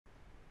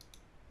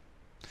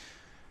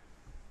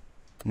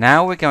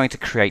Now we're going to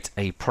create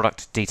a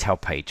product detail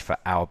page for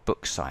our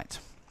book site.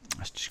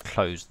 Let's just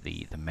close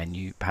the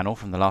menu panel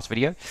from the last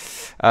video.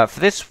 For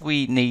this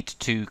we need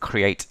to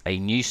create a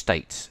new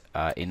state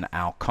in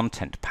our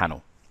content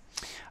panel.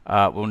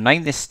 We'll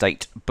name this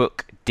state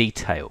book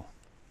detail.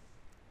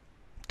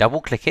 Double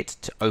click it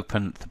to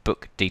open the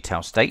book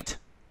detail state.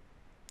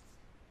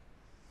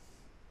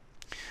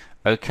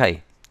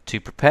 Okay, to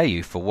prepare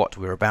you for what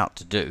we're about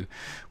to do,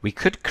 we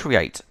could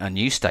create a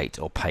new state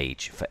or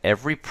page for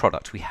every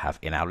product we have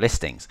in our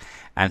listings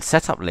and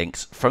set up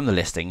links from the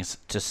listings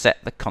to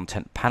set the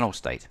content panel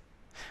state.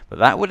 But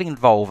that would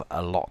involve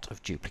a lot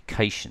of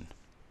duplication.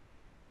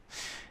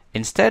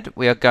 Instead,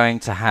 we are going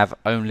to have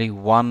only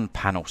one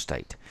panel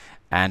state,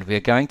 and we are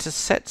going to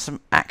set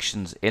some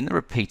actions in the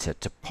repeater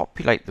to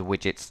populate the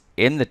widgets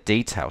in the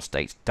detail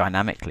state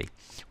dynamically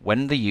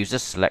when the user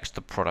selects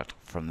the product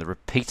from the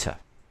repeater.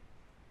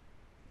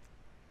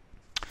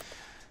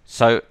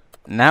 So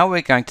now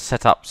we're going to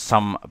set up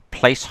some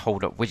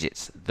placeholder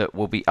widgets that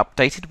will be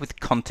updated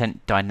with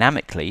content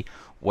dynamically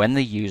when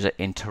the user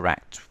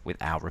interacts with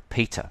our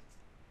repeater.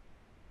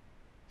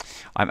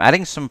 I'm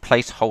adding some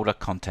placeholder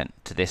content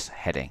to this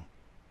heading.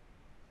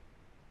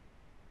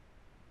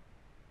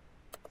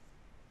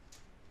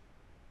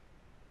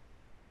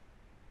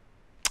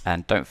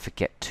 And don't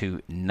forget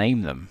to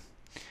name them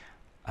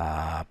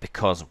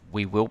because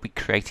we will be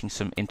creating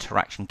some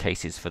interaction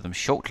cases for them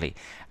shortly,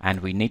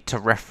 and we need to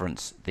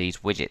reference these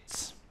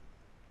widgets.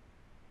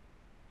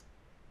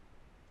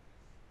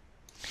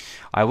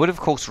 I would of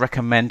course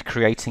recommend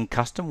creating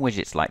custom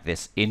widgets like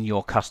this in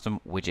your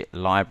custom widget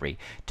library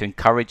to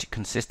encourage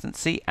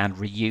consistency and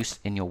reuse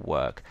in your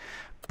work.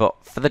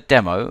 But for the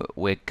demo,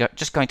 we're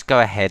just going to go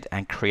ahead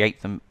and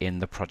create them in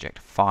the project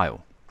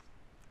file.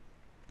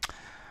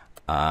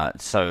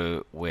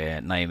 So we're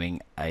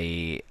naming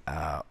a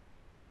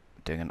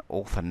doing an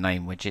author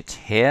name widget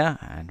here,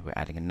 and we're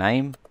adding a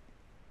name.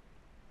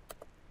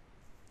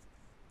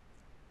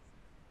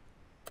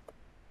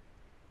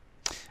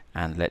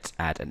 And let's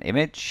add an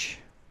image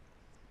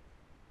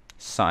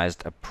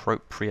sized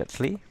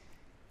appropriately.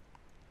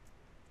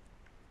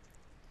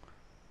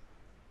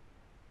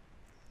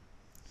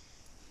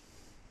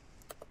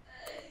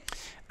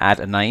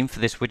 Add a name for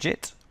this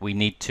widget. We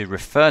need to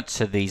refer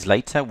to these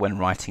later when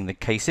writing the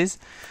cases.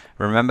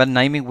 Remember,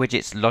 naming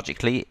widgets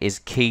logically is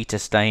key to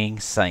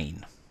staying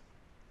sane.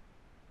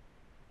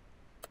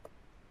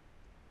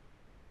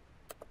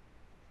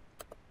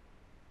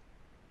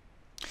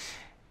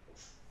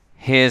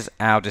 Here's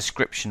our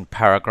description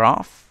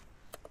paragraph,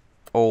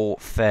 all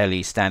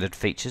fairly standard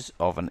features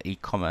of an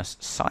e-commerce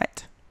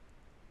site.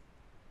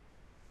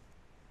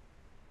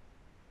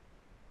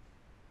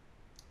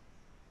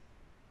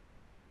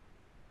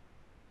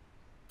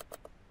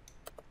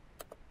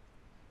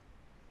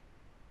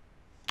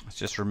 Let's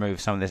just remove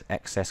some of this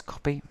excess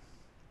copy.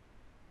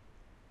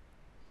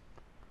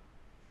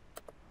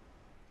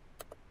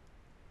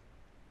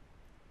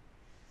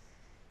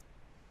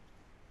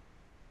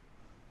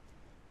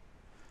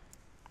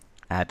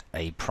 Add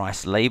a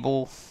price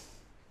label.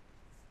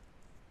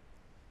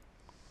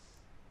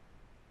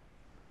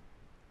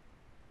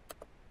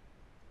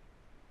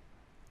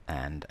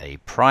 And a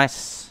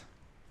price.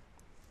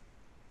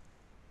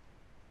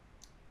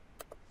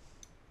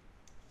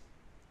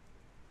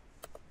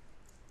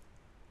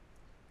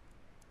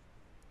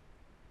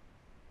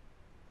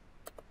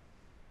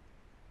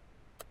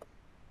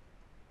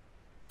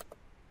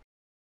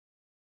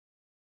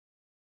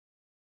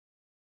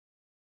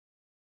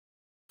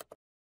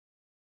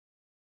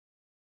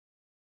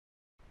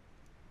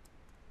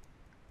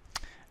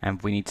 And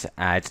we need to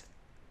add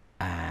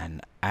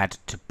an add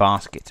to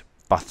basket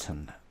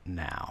button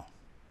now.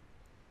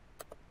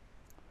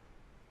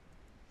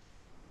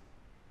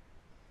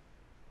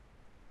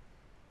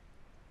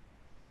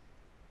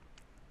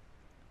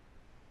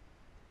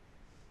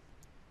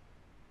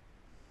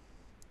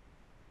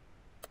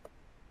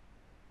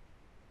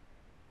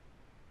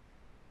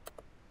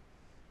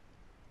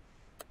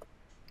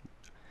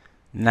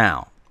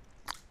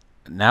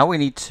 Now we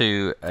need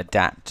to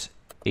adapt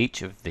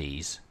each of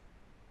these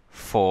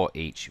for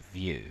each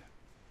view.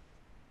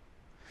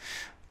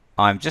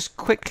 I'm just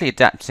quickly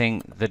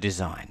adapting the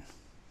design.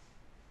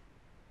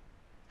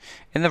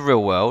 In the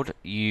real world,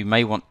 you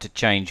may want to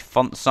change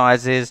font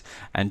sizes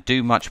and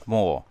do much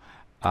more,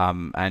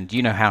 and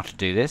you know how to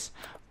do this,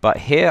 but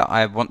here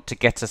I want to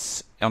get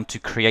us onto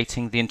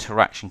creating the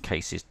interaction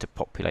cases to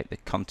populate the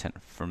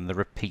content from the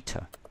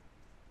repeater.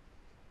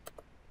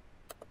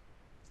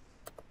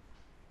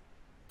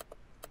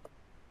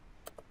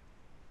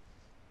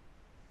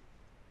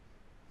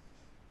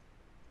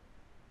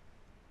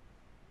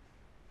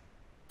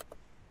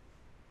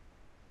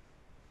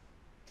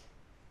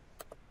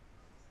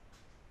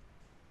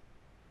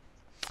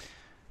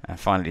 And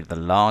finally, the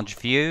large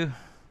view.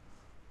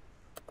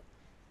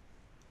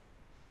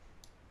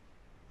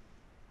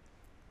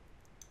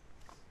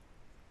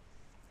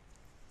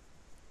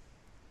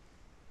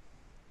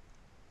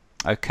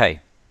 Okay.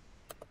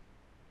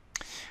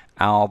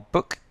 Our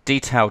book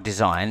detail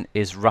design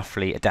is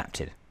roughly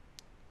adapted.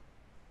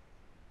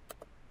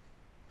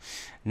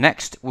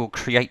 Next, we'll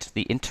create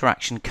the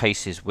interaction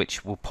cases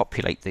which will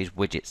populate these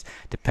widgets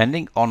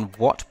depending on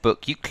what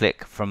book you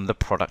click from the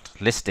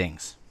product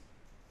listings.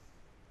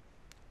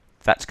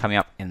 That's coming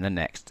up in the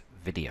next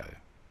video.